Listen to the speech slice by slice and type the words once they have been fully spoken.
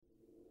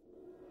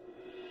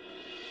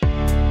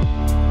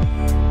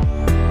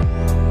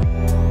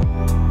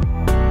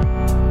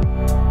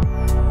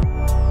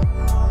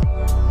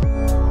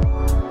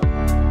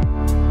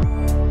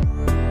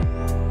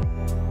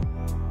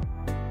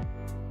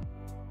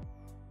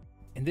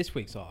In this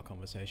week's Art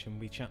Conversation,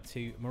 we chat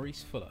to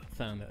Maurice Fuller,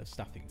 founder of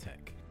Staffing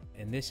Tech.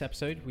 In this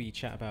episode, we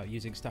chat about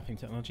using staffing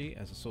technology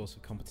as a source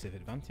of competitive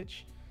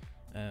advantage.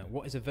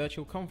 What is a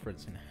virtual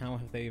conference and how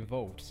have they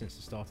evolved since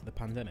the start of the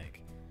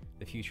pandemic?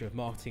 The future of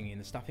marketing in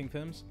the staffing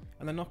firms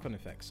and the knock-on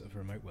effects of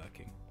remote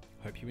working.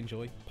 Hope you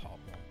enjoy part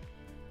one.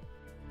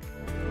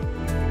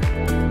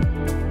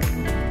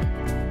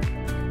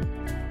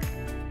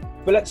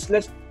 But let's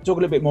talk a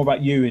little bit more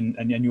about you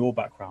and your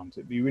background.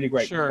 It'd be really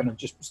great to kind of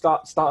just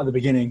start at the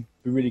beginning.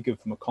 It'd be really good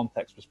from a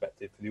context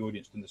perspective for the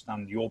audience to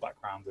understand your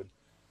background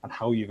and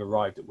how you've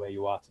arrived at where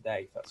you are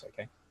today, if that's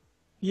okay.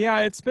 Yeah,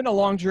 it's been a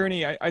long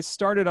journey. I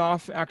started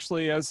off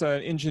actually as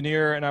an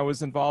engineer, and I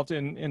was involved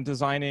in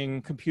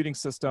designing computing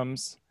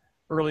systems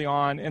early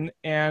on,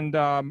 and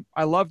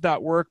I loved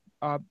that work.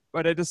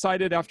 But I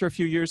decided after a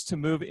few years to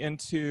move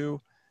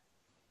into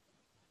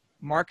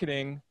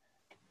marketing,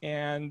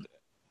 and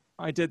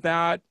I did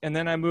that, and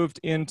then I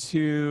moved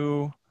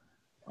into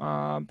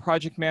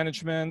project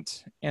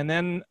management, and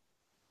then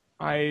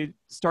I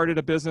started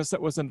a business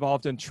that was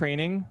involved in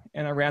training,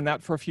 and I ran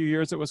that for a few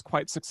years. It was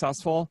quite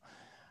successful.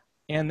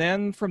 And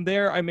then from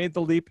there, I made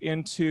the leap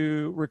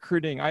into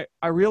recruiting. I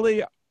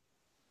really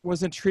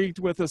was intrigued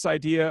with this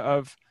idea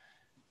of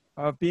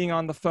being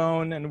on the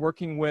phone and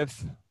working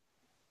with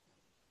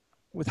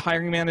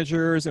hiring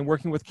managers and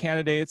working with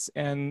candidates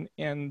and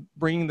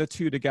bringing the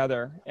two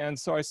together. And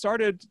so I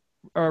started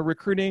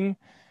recruiting,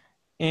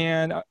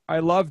 and I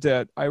loved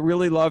it. I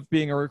really loved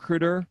being a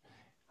recruiter.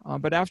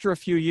 But after a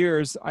few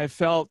years, I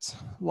felt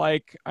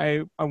like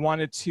I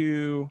wanted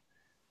to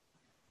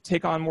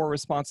take on more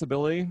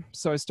responsibility.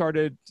 So I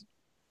started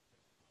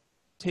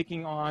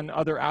taking on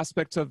other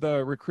aspects of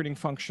the recruiting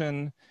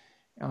function,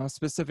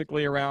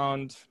 specifically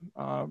around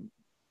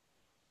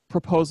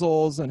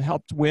proposals, and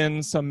helped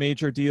win some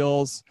major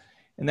deals.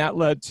 And that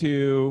led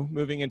to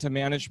moving into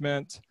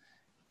management.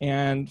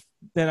 And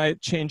then I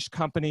changed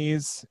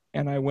companies,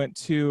 and I went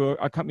to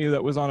a company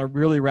that was on a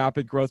really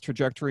rapid growth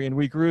trajectory. And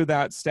we grew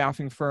that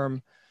staffing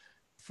firm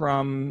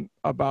from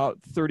about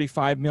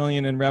 35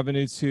 million in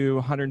revenue to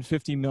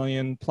 150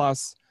 million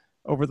plus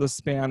over the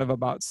span of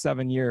about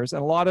 7 years.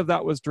 And a lot of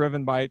that was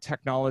driven by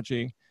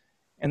technology.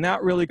 And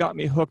that really got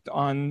me hooked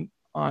on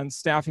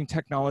staffing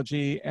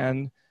technology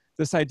and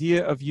this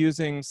idea of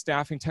using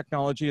staffing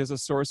technology as a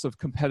source of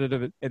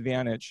competitive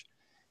advantage.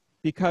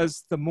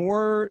 Because the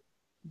more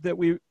that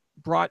we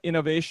brought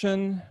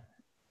innovation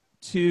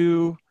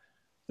to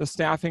the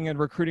staffing and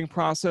recruiting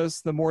process,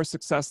 the more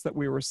success that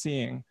we were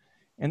seeing.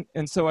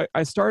 And so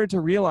I started to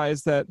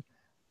realize that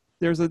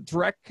there's a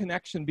direct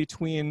connection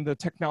between the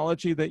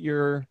technology that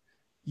you're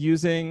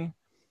using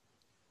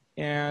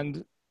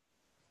and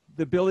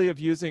the ability of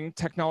using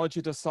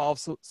technology to solve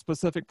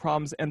specific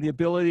problems and the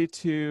ability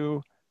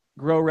to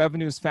grow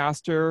revenues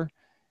faster,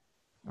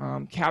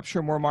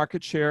 capture more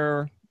market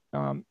share,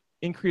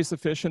 increase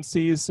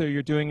efficiencies, so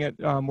you're doing it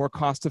more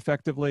cost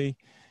effectively,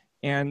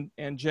 and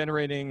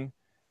generating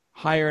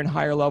higher and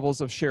higher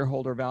levels of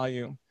shareholder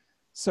value.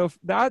 So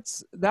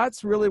that's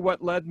really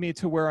what led me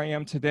to where I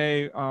am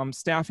today.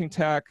 Staffing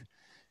Tech,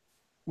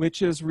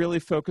 which is really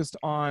focused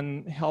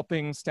on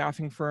helping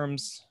staffing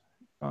firms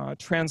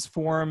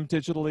transform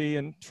digitally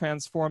and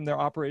transform their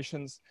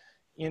operations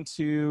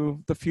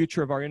into the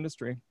future of our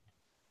industry.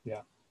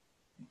 Yeah.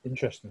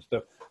 Interesting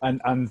stuff.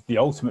 And the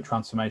ultimate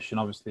transformation,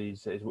 obviously,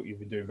 is what you've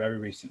been doing very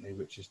recently,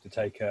 which is to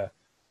take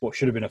what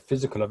should have been a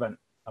physical event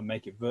and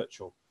make it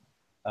virtual.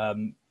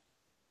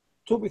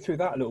 Talk me through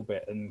that a little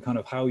bit and kind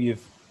of how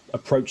you've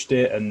approached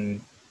it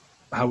and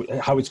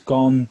how it's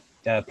gone,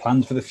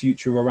 plans for the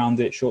future around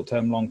it, short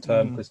term, long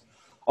term. Because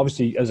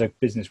obviously, as a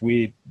business,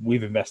 we've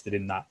invested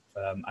in that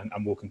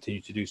and will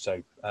continue to do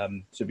so. So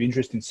it'd be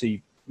interesting to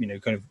see,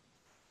 kind of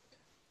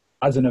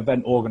as an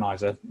event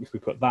organizer, if we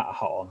put that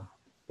hat on,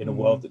 in a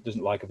world that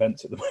doesn't like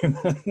events at the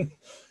moment,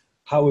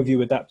 how have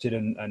you adapted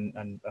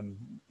and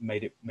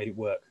made it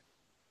work?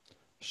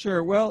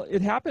 Sure. Well,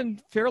 it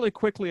happened fairly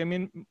quickly. I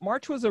mean,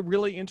 March was a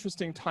really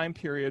interesting time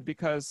period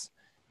because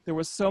there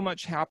was so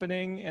much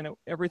happening and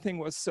everything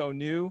was so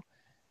new.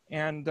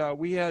 And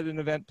we had an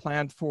event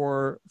planned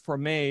for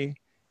May.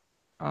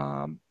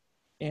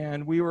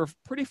 And we were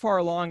pretty far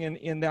along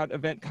in that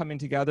event coming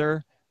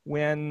together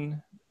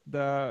when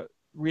the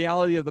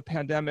reality of the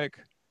pandemic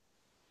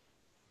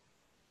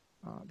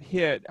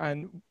hit,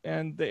 and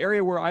the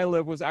area where I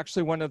live was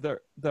actually one of the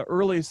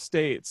early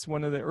states,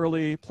 one of the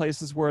early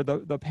places where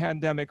the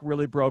pandemic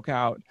really broke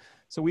out.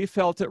 So we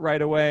felt it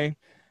right away,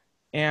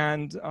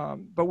 and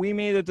but we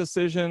made a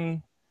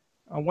decision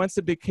once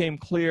it became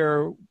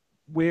clear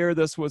where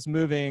this was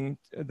moving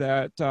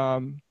that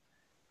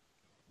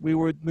we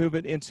would move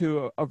it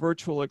into a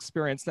virtual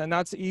experience. And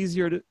that's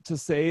easier to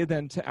say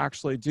than to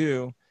actually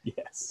do.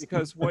 Yes.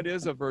 Because what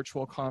is a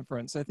virtual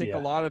conference? I think a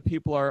lot of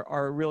people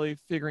are really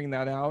figuring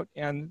that out.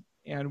 And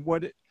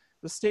the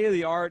state of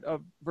the art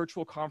of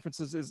virtual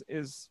conferences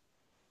is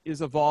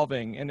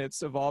evolving, and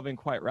it's evolving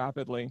quite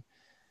rapidly.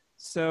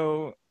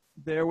 So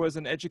there was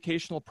an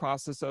educational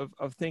process of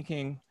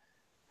thinking,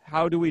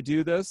 how do we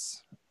do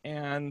this?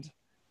 And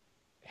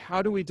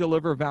how do we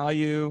deliver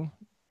value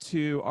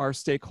to our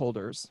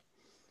stakeholders?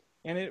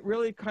 And it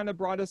really kind of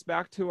brought us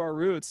back to our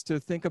roots to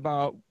think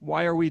about,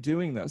 why are we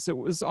doing this? It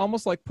was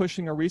almost like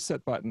pushing a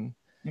reset button.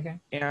 Okay.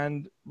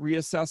 And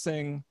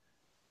reassessing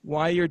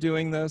why you're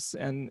doing this,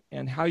 and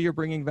how you're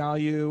bringing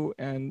value,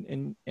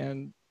 and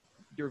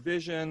your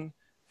vision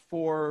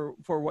for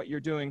what you're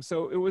doing.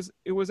 So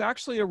it was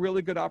actually a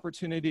really good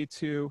opportunity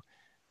to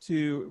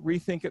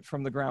rethink it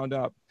from the ground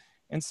up.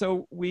 And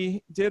so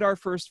we did our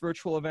first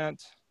virtual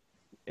event.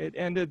 It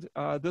ended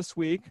this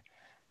week.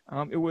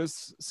 It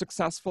was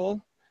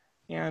successful,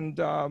 and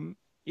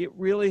it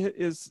really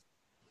is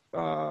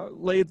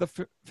laid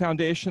the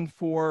foundation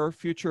for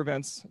future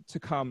events to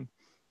come.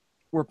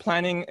 We're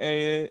planning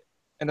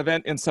an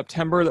event in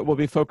September that will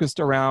be focused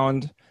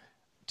around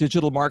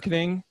digital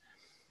marketing.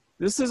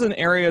 This is an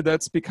area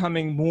that's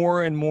becoming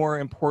more and more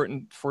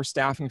important for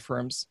staffing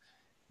firms.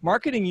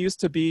 Marketing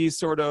used to be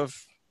sort of,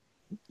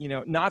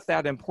 not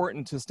that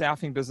important to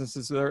staffing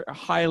businesses. They're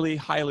highly,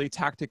 highly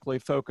tactically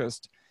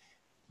focused.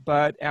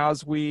 But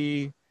as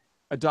we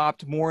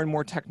adopt more and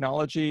more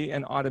technology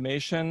and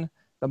automation,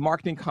 the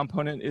marketing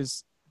component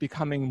is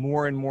becoming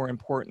more and more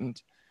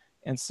important.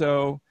 And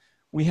so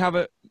we have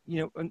a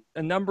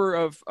number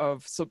of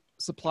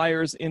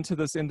suppliers into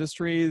this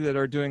industry that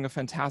are doing a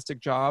fantastic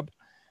job.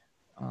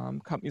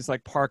 Companies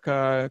like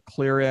Parka,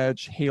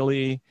 ClearEdge,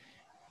 Haley,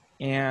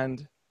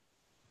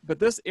 but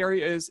this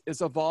area is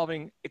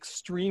evolving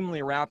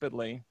extremely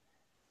rapidly.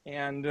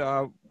 And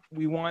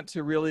we want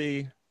to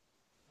really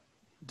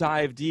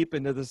dive deep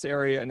into this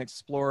area and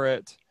explore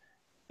it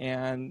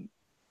and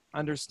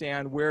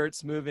understand where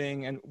it's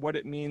moving and what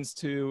it means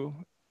to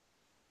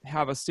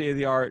have a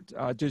state-of-the-art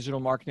digital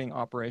marketing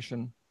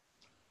operation.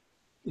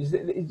 Do you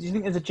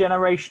think there's a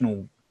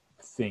generational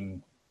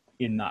thing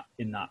in that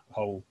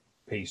whole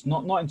piece?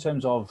 Not in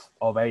terms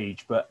of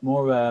age, but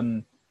more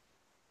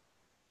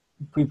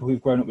people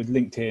who've grown up with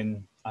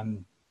LinkedIn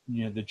and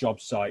the job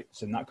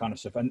sites and that kind of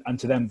stuff, and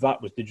to them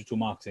that was digital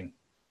marketing,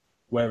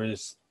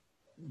 whereas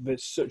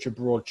there's such a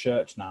broad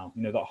church now.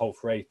 That whole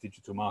phrase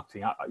digital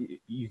marketing.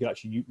 You could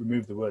actually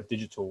remove the word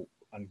digital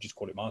and just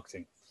call it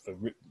marketing for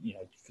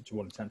to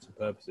all intents and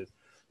purposes.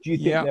 Do you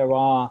think there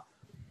are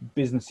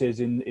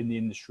businesses in the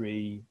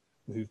industry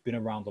who've been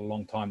around a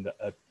long time that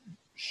are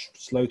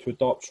slow to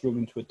adopt,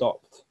 struggling to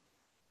adopt?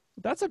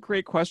 That's a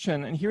great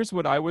question. And here's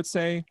what I would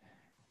say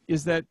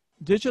is that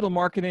digital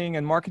marketing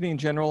and marketing in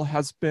general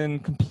has been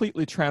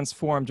completely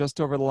transformed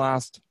just over the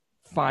last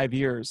 5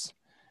 years.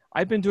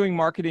 I've been doing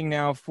marketing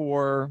now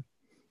for,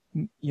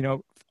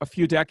 a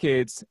few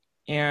decades.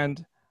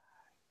 And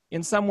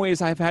in some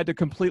ways I've had to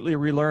completely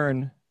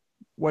relearn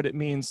what it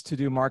means to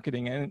do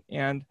marketing.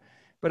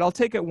 But I'll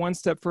take it one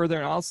step further,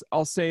 and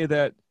I'll say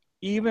that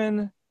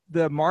even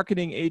the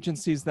marketing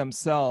agencies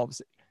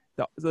themselves,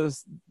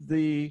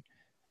 the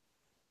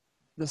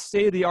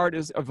state of the art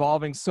is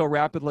evolving so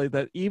rapidly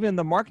that even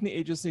the marketing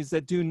agencies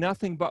that do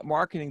nothing but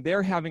marketing,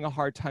 they're having a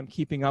hard time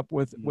keeping up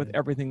with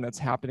everything that's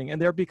happening,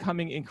 and they're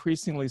becoming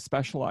increasingly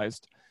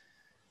specialized.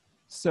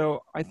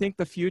 So I think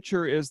the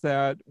future is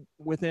that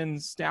within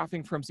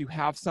staffing firms, you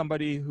have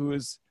somebody who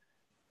is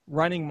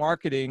running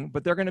marketing,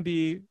 but they're going to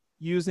be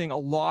using a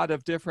lot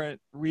of different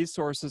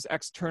resources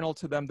external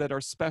to them that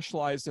are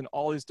specialized in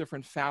all these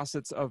different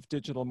facets of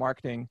digital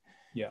marketing.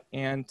 Yeah.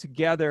 And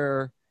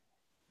together,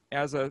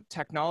 as a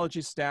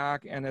technology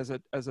stack and as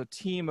a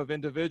team of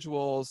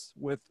individuals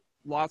with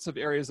lots of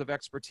areas of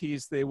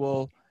expertise, they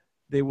will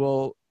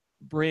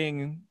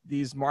bring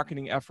these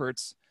marketing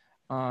efforts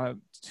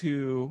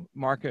to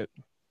market.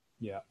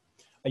 Yeah.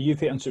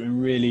 You've hit on something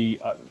really,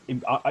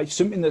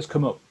 something that's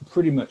come up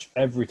pretty much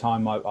every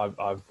time I've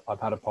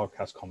had a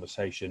podcast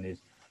conversation, is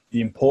the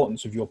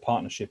importance of your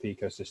partnership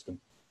ecosystem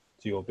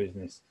to your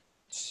business,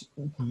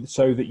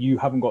 so that you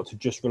haven't got to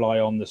just rely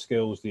on the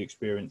skills, the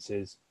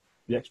experiences,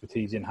 the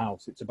expertise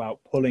in-house. It's about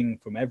pulling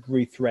from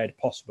every thread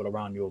possible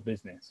around your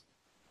business.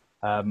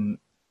 And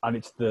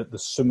it's the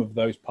sum of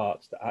those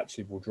parts that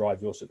actually will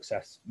drive your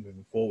success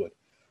moving forward.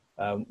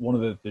 One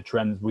of the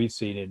trends we've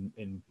seen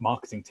in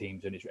marketing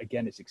teams, and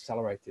it's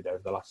accelerated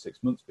over the last 6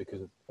 months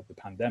because of the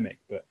pandemic,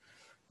 but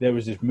there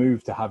was this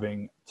move to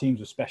having teams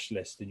of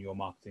specialists in your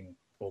marketing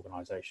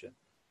organization.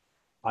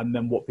 And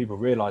then what people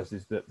realized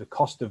is that the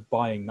cost of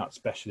buying that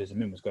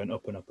specialism in was going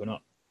up and up and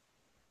up.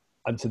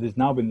 And so there's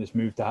now been this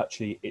move to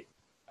actually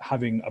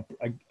having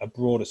a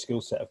broader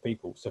skill set of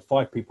people. So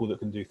 5 people that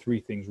can do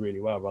 3 things really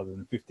well, rather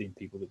than 15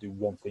 people that do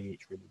 1 thing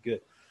each really good.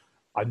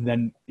 And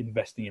then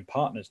investing in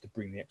partners to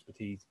bring the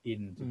expertise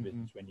into the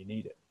business when you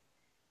need it.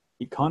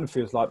 It kind of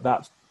feels like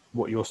that's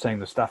what you're saying,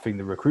 the staffing,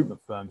 the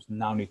recruitment firms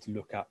now need to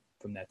look at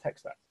from their tech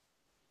stack.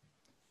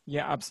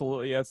 Yeah,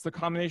 absolutely. Yeah, it's the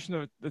combination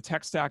of the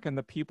tech stack and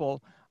the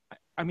people.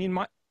 I mean,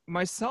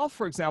 myself,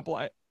 for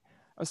example,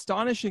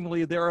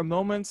 astonishingly, there are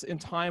moments in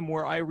time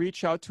where I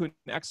reach out to an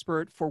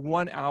expert for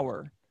 1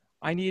 hour.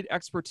 I need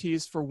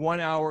expertise for 1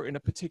 hour in a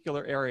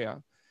particular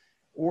area,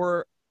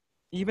 or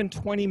even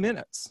 20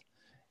 minutes.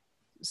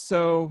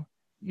 So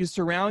you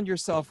surround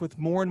yourself with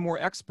more and more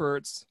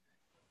experts.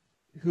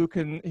 who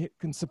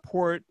can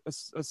support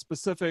a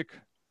specific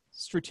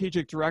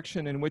strategic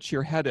direction in which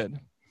you're headed.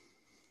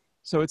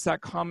 So it's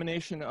that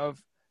combination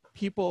of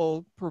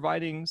people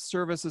providing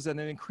services at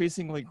an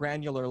increasingly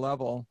granular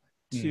level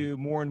to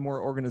more and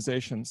more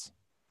organizations.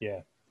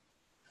 Yeah.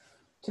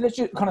 So let's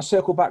just kind of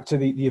circle back to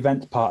the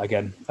event part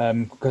again,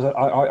 because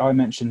I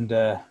mentioned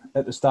at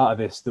the start of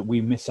this that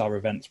we miss our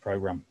events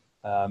program.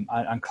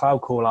 And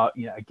Cloud Call out,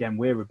 again,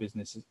 we're a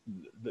business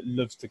that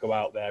loves to go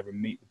out there and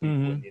meet the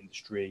people in the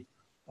industry.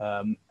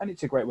 And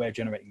it's a great way of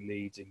generating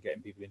leads and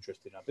getting people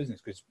interested in our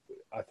business, because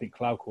I think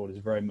Cloud Call is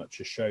very much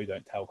a show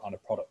don't tell kind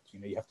of product.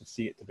 You have to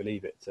see it to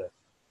believe it, to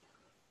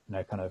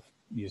kind of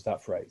use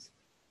that phrase.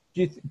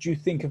 Do you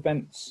think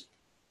events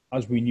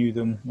as we knew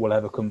them will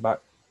ever come back?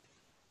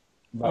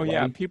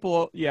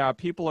 People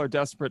are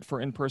desperate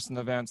for in-person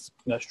events.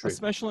 That's true.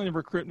 Especially in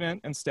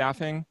recruitment and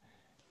staffing.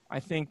 I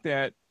think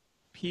that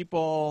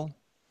people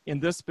in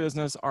this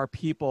business are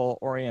people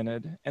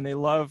oriented and they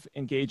love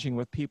engaging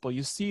with people.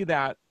 You see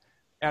that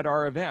at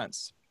our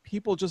events.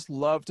 People just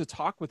love to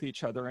talk with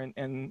each other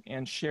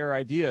and share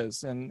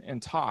ideas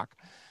and talk.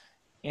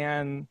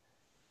 And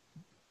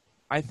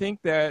I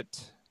think that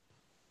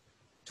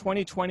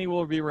 2020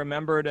 will be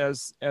remembered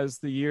as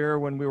the year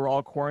when we were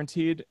all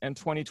quarantined, and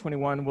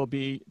 2021 will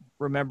be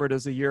remembered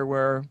as a year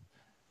where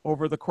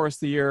over the course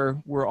of the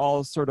year, we're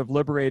all sort of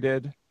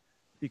liberated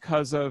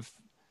because of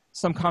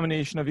some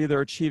combination of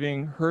either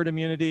achieving herd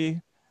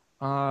immunity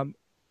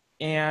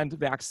and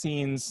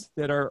vaccines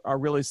that are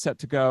really set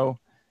to go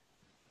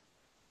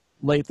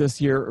late this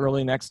year,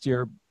 early next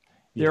year.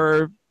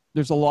 Yeah.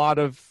 There's a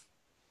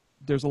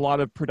lot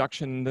of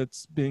production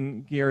that's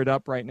being geared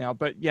up right now.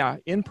 But yeah,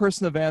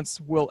 in-person events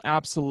will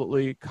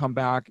absolutely come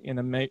back in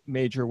a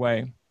major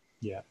way.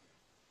 Yeah.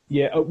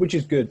 Yeah, which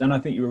is good. And I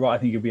think you're right. I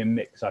think it'll be a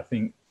mix. I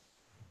think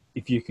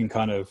if you can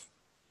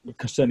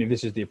because certainly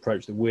this is the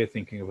approach that we're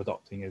thinking of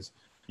adopting, is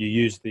you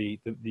use the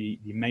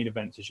main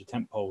events as your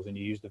tent poles and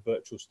you use the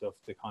virtual stuff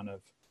to kind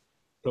of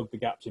plug the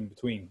gaps in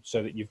between,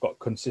 so that you've got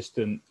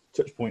consistent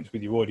touch points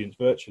with your audience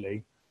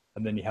virtually,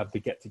 and then you have the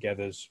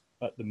get-togethers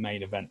at the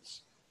main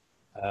events.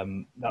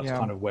 That's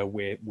kind of where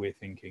we're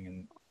thinking.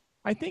 And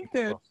I think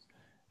that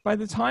by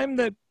the time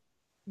that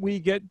we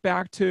get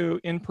back to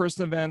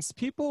in-person events,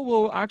 people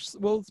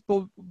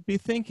will be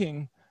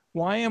thinking,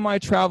 why am I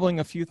traveling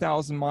a few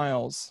thousand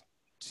miles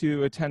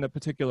to attend a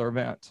particular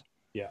event?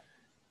 Yeah.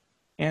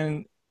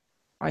 And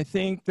I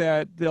think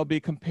that they'll be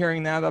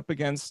comparing that up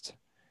against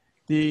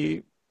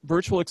the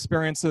virtual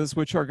experiences,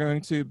 which are going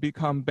to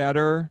become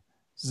better.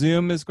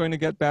 Zoom is going to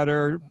get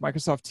better,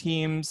 Microsoft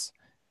Teams.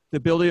 The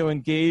ability to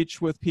engage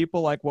with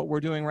people like what we're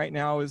doing right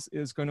now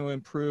is going to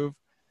improve.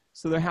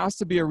 So there has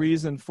to be a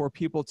reason for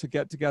people to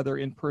get together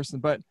in person,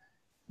 but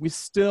we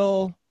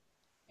still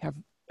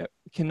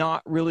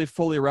cannot really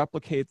fully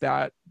replicate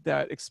that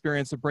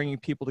experience of bringing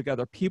people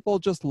together. People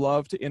just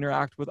love to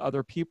interact with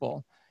other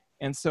people.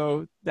 And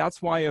so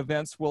that's why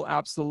events will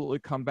absolutely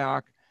come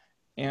back,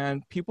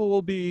 and people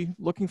will be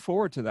looking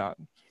forward to that.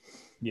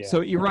 Yeah.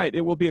 So you're right,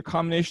 it will be a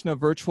combination of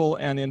virtual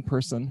and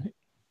in-person.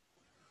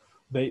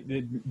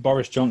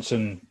 Boris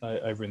Johnson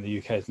over in the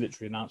UK has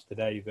literally announced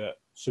today that,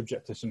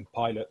 subject to some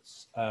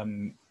pilots,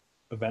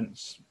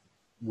 events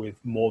with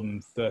more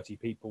than 30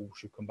 people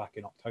should come back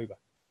in October.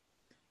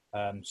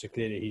 So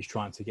clearly he's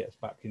trying to get us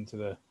back into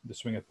the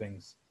swing of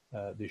things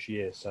this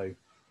year. So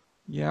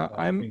yeah,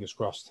 fingers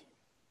crossed.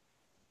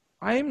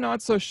 I am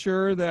not so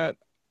sure that,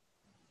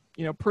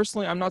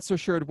 personally, I'm not so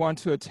sure I'd want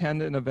to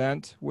attend an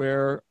event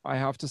where I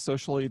have to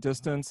socially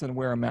distance and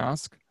wear a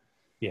mask.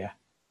 Yeah.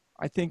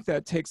 I think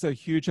that takes a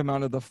huge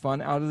amount of the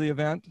fun out of the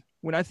event.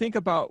 When I think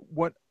about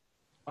what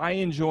I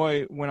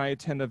enjoy when I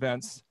attend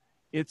events,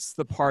 it's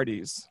the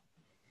parties.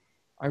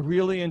 I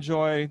really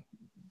enjoy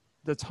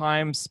the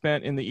time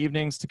spent in the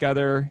evenings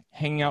together,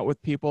 hanging out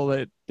with people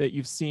that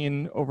you've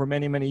seen over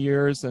many, many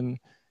years. And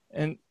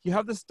you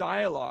have this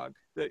dialogue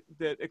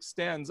that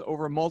extends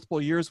over multiple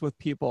years with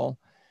people,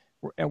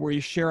 where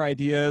you share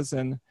ideas,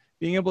 and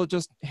being able to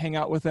just hang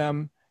out with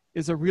them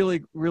is a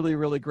really, really,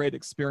 really great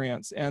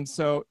experience. And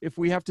so if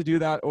we have to do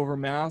that over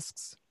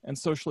masks and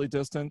socially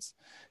distance,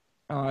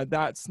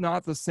 that's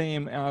not the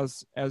same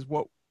as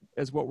what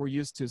we're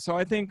used to. So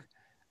I think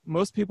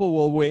most people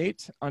will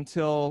wait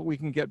until we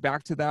can get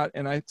back to that.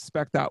 And I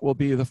expect that will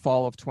be the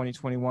fall of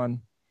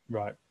 2021.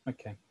 Right.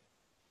 Okay.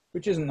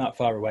 Which isn't that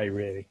far away,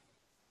 really.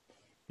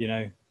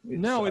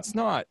 No, it's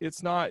not.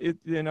 It's not.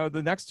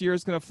 The next year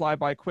is going to fly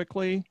by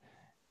quickly.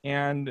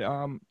 And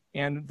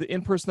the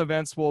in-person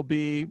events will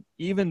be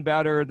even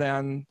better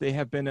than they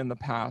have been in the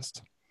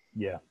past.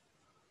 Yeah.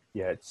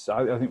 Yeah.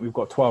 I think we've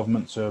got 12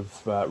 months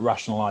of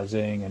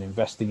rationalizing and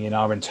investing in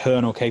our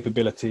internal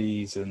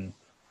capabilities. And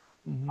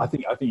I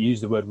think you use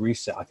the word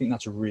reset. I think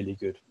that's a really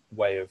good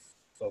way of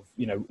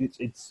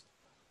it's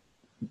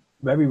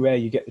very rare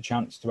you get the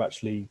chance to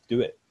actually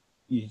do it.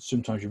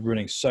 Sometimes you're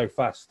running so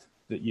fast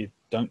that you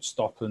don't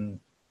stop and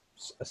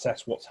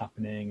assess what's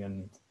happening,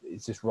 and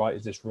is this right,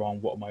 is this wrong,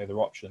 what are my other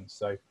options?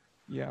 So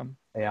yeah,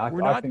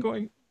 we're not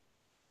going.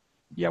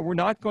 Yeah, we're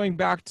not going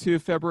back to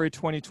February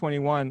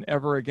 2021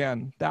 ever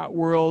again. That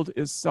world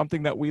is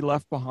something that we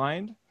left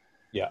behind.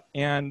 Yeah.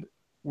 And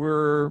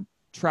we're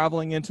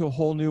traveling into a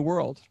whole new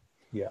world.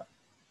 Yeah.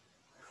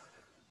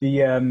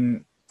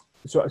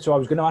 So I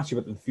was going to ask you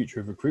about the future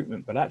of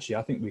recruitment, but actually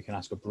I think we can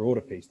ask a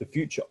broader piece. The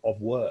future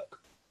of work.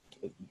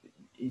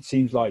 It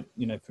seems like,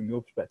 from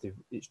your perspective,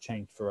 it's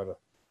changed forever.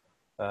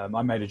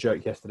 I made a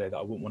joke yesterday that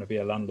I wouldn't want to be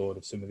a landlord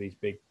of some of these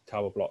big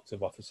tower blocks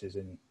of offices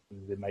in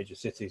the major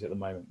cities at the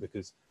moment,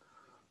 because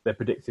they're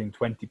predicting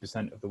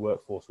 20% of the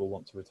workforce will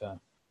want to return.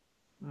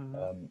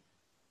 Mm-hmm.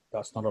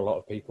 That's not a lot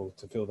of people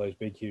to fill those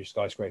big, huge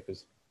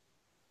skyscrapers.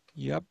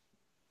 Yep.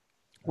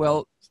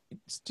 Well,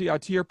 to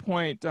your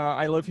point,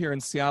 I live here in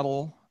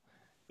Seattle,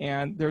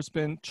 and there's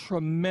been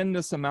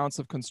tremendous amounts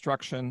of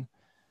construction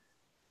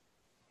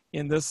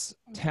in this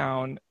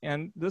town.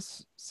 And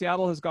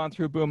Seattle has gone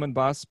through boom and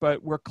bust,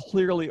 but we're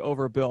clearly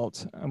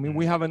overbuilt. I mean,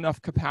 we have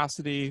enough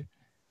capacity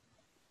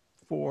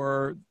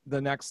for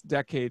the next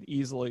decade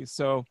easily.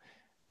 So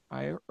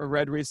I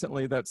read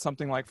recently that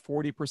something like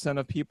 40%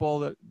 of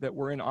people that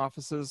were in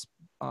offices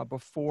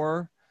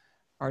before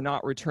are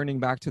not returning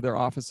back to their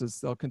offices.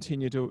 They'll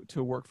continue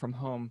to work from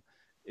home.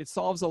 It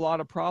solves a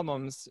lot of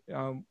problems.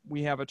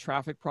 We have a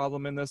traffic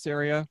problem in this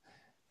area,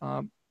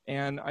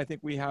 and I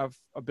think we have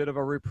a bit of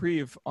a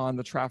reprieve on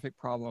the traffic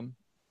problem.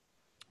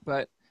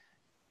 But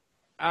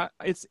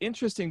it's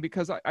interesting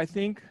because I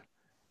think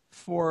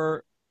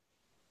for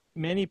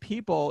many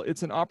people,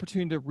 it's an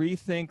opportunity to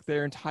rethink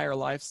their entire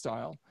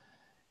lifestyle.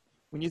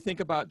 When you think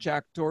about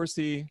Jack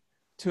Dorsey,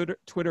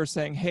 Twitter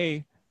saying,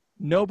 hey,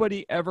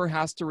 nobody ever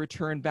has to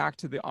return back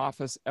to the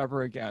office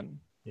ever again.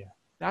 Yeah.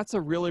 That's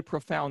a really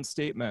profound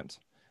statement.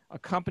 A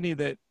company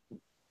that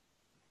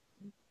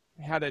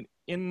had an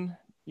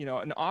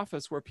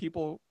office where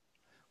people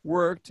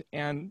worked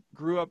and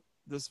grew up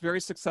this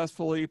very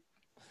successful,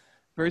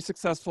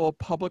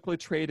 publicly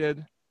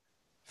traded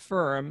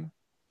firm.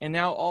 And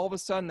now all of a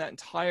sudden that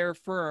entire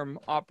firm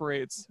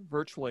operates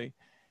virtually.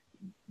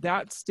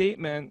 That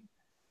statement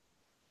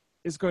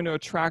is going to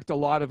attract a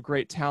lot of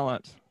great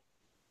talent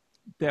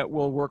that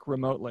will work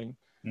remotely.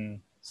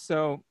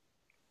 So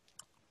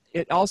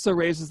it also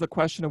raises the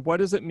question of what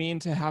does it mean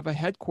to have a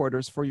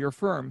headquarters for your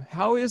firm?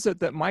 How is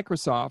it that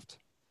Microsoft,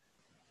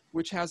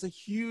 which has a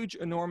huge,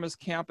 enormous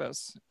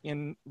campus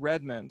in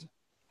Redmond,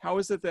 how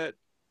is it that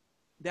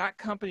that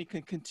company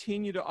can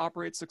continue to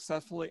operate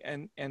successfully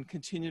and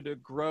continue to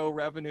grow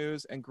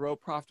revenues and grow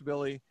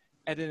profitability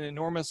at an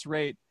enormous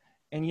rate,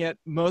 and yet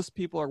most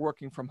people are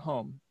working from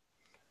home?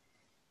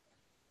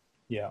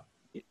 Yeah.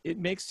 It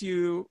makes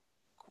you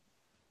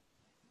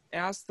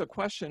ask the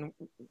question,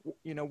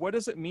 what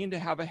does it mean to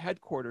have a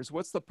headquarters?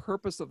 What's the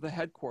purpose of the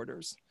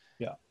headquarters?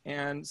 Yeah.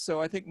 And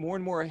so I think more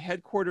and more a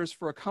headquarters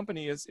for a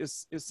company is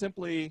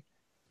simply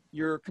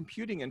your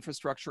computing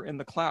infrastructure in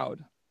the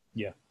cloud.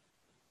 Yeah.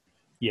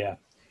 Yeah.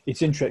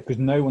 It's interesting because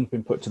no one's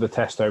been put to the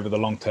test over the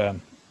long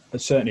term.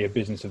 It's certainly a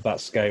business of that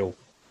scale,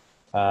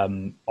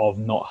 of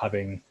not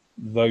having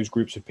those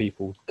groups of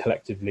people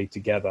collectively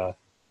together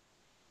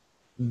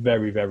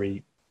very,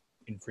 very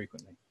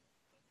infrequently.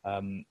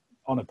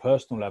 On a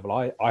personal level,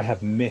 I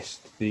have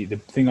missed the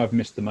thing I've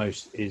missed the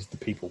most is the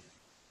people.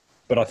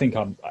 But I think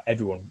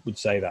everyone would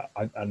say that.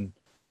 And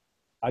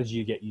as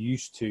you get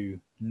used to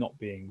not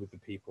being with the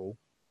people,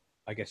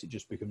 I guess it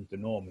just becomes the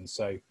norm. And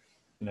so,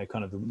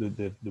 kind of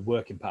the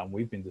working pattern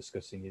we've been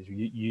discussing is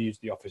you use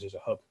the office as a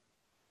hub.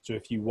 So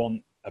if you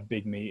want a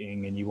big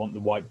meeting and you want the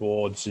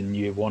whiteboards and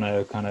you want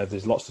to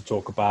there's lots to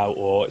talk about,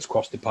 or it's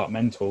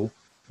cross-departmental,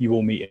 you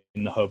all meet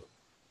in the hub.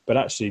 But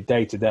actually,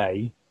 day to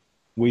day,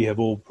 we have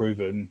all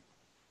proven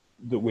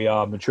that we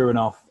are mature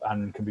enough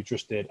and can be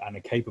trusted and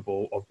are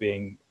capable of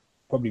being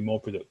probably more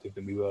productive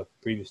than we were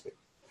previously.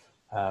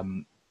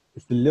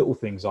 It's the little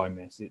things I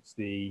miss. It's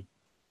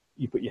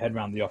you put your head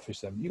around the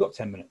office and you got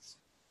 10 minutes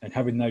and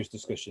having those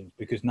discussions,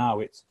 because now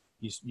it's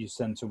you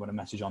send someone a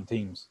message on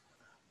Teams.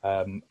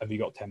 Have you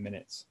got 10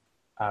 minutes?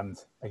 And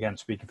again,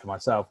 speaking for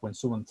myself, when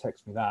someone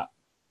texts me that,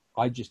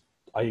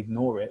 I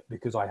ignore it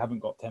because I haven't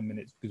got 10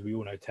 minutes, because we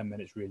all know 10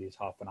 minutes really is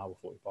half an hour,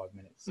 45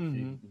 minutes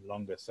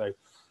longer. So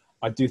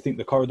I do think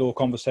the corridor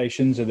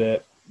conversations are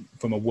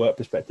from a work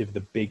perspective,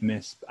 the big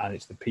miss, and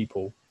it's the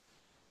people.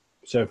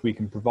 So if we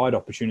can provide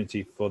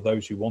opportunity for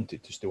those who want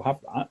it to still have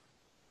that,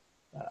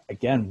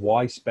 again,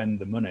 why spend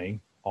the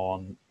money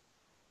on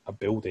a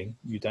building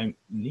you don't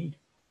need?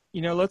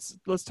 Let's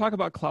talk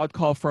about Cloud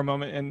Call for a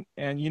moment.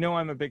 And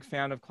I'm a big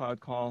fan of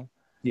Cloud Call.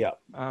 Yeah.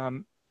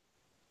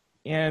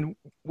 And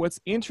what's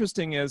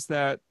interesting is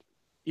that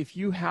if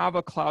you have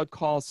a Cloud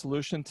Call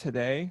solution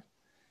today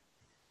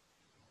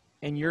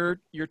and your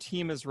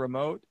team is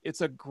remote,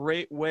 it's a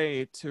great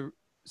way to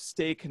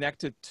stay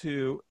connected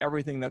to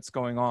everything that's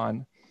going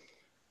on.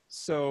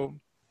 So,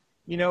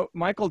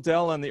 Michael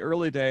Dell in the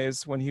early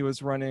days when he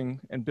was running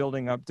and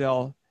building up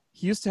Dell,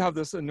 he used to have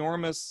this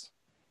enormous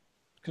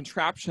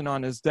contraption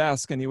on his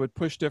desk, and he would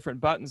push different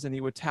buttons and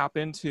he would tap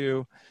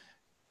into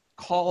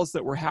calls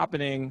that were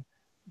happening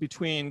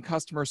between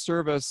customer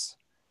service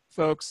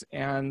folks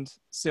and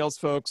sales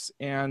folks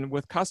and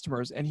with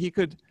customers, and he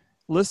could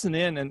listen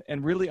in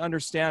and really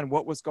understand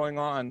what was going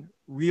on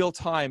real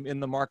time in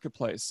the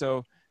marketplace.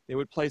 So they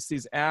would place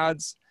these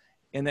ads,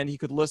 and then he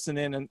could listen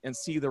in and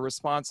see the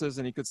responses,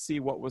 and he could see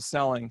what was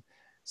selling.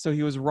 So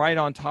he was right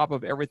on top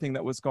of everything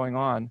that was going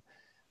on.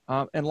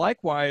 And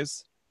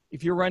likewise,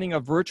 if you're running a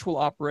virtual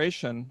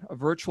operation, a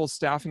virtual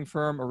staffing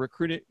firm, a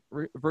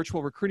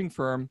virtual recruiting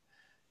firm,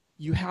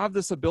 you have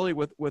this ability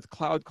with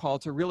Cloud Call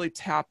to really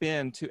tap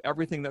into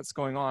everything that's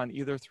going on,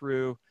 either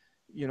through,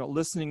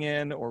 listening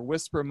in or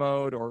whisper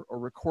mode or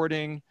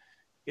recording.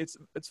 It's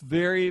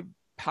very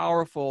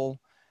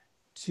powerful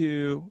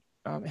to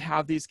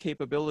have these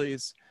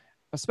capabilities,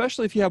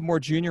 especially if you have more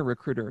junior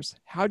recruiters.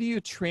 How do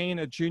you train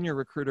a junior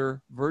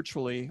recruiter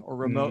virtually or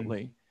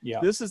remotely? Yeah.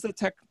 This is the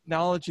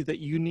technology that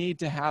you need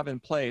to have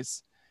in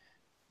place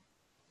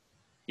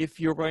if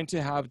you're going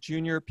to have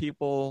junior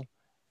people,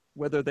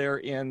 whether they're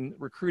in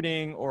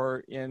recruiting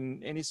or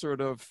in any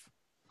sort of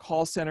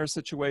call center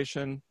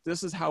situation.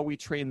 This is how we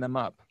train them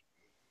up.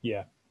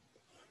 Yeah,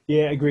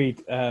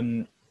 agreed.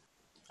 And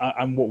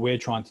what we're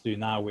trying to do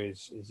now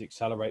is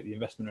accelerate the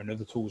investment in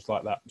other tools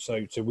like that.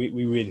 So we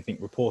really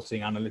think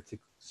reporting, analytics,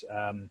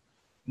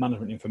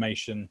 management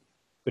information,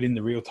 but in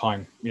the real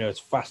time, as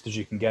fast as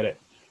you can get it,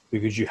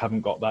 because you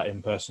haven't got that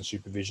in-person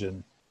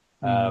supervision.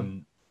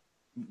 I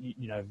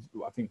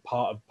think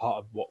part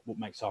of what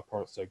makes our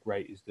product so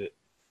great is that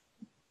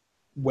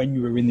when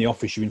you were in the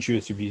office, you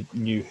intuitively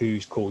knew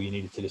whose call you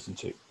needed to listen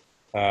to.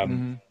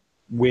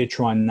 We're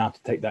trying now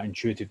to take that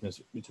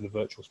intuitiveness into the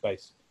virtual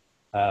space.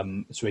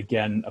 So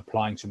again,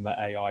 applying some of that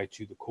AI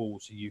to the call,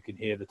 so you can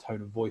hear the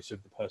tone of voice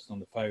of the person on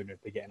the phone. If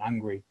they're getting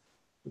angry,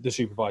 the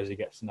supervisor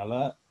gets an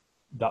alert.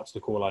 That's the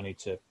call I need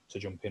to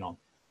jump in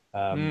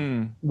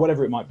on,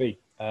 whatever it might be.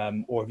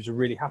 Or if it's a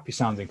really happy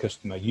sounding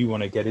customer, you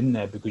want to get in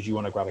there because you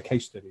want to grab a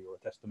case study or a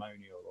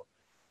testimonial.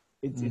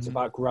 It's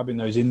about grabbing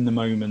those in the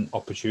moment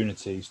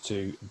opportunities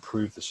to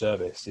improve the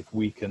service. If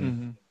we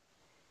can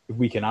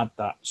add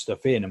that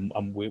stuff in,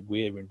 and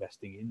we're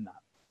investing in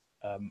that.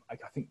 I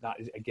think that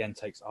again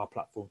takes our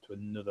platform to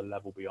another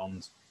level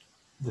beyond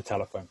the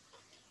telephone.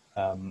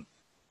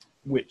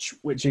 Which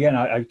again,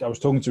 I was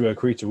talking to a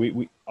recruiter.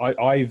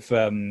 I've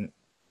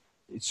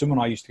it's someone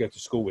I used to go to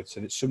school with,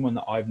 so it's someone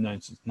that I've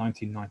known since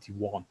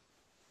 1991.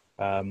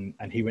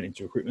 And he went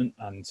into recruitment,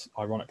 and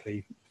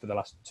ironically, for the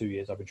last 2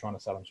 years, I've been trying to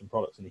sell him some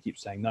products, and he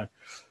keeps saying no.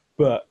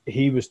 But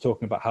he was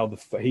talking about how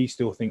he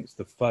still thinks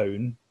the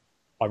phone,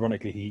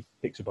 ironically, he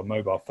picks up a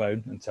mobile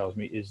phone and tells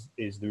me is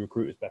the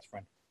recruiter's best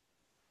friend.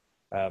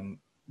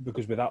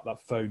 Because without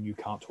that phone, you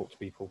can't talk to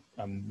people,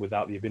 and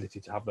without the ability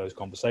to have those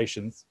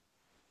conversations,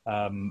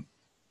 no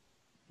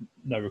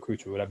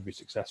recruiter will ever be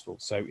successful.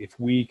 So if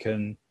we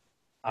can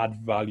add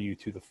value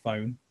to the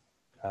phone,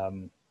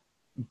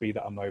 be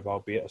that a mobile,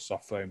 be it a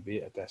soft phone, be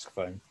it a desk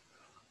phone,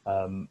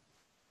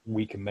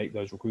 we can make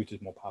those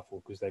recruiters more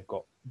powerful because they've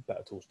got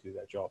better tools to do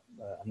their job.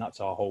 And that's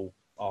our whole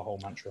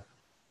mantra.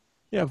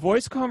 Yeah,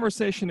 voice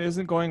conversation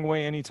isn't going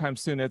away anytime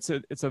soon. It's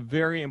a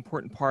very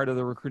important part of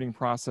the recruiting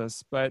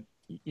process. But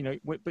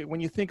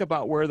when you think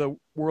about where the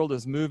world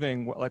is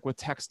moving, like with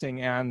texting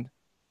and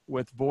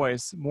with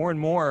voice, more and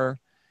more,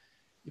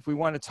 if we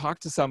want to talk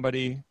to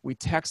somebody, we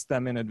text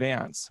them in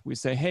advance. We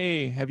say,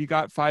 hey, have you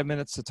got 5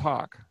 minutes to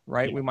talk,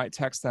 right? Yeah. We might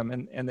text them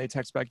and they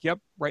text back, yep,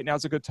 right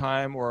now's a good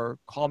time, or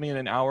call me in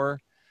an hour.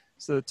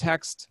 So the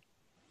text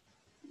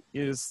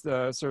is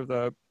the sort of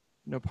the,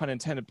 no pun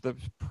intended, the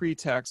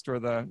pretext or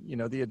the,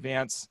 the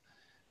advance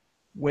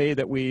way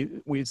that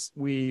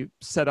we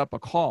set up a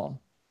call.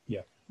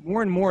 Yeah.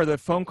 More and more the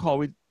phone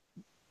call,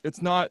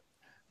 it's not,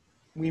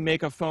 we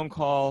make a phone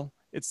call,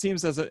 it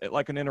seems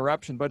like an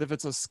interruption, but if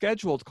it's a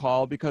scheduled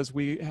call because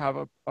we have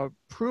a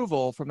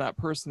approval from that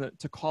person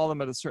to call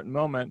them at a certain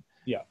moment,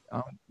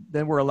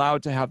 then we're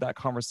allowed to have that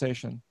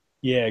conversation.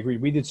 Yeah,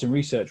 agreed. We did some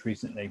research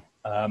recently,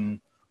 and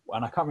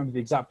I can't remember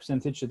the exact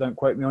percentage, so don't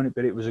quote me on it,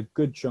 but it was a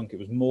good chunk. It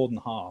was more than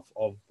half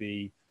of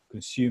the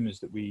consumers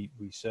that we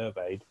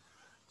surveyed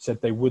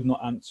said they would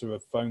not answer a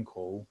phone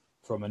call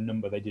from a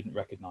number they didn't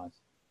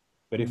recognize.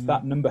 But if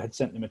that number had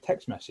sent them a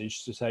text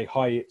message to say,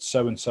 hi, it's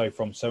so-and-so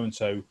from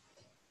so-and-so,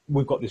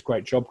 we've got this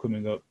great job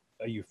coming up,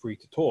 are you free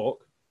to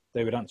talk?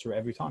 They would answer it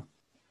every time.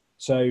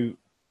 So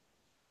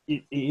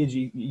it is,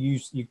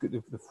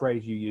 the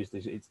phrase you used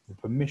is, it's the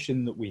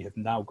permission that we have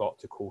now got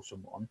to call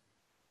someone,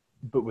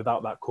 but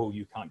without that call,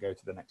 you can't go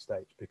to the next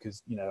stage,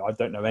 because, I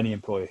don't know any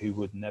employer who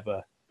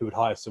would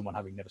hire someone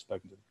having never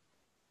spoken to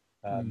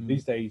them.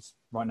 These days,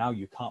 right now,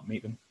 you can't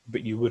meet them,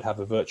 but you would have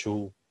a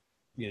virtual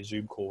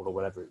Zoom call or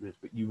whatever it is,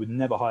 but you would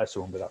never hire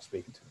someone without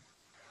speaking to them.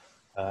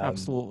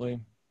 Absolutely.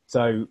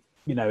 So,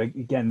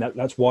 again,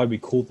 that's why we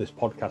called this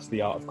podcast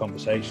The Art of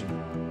Conversation.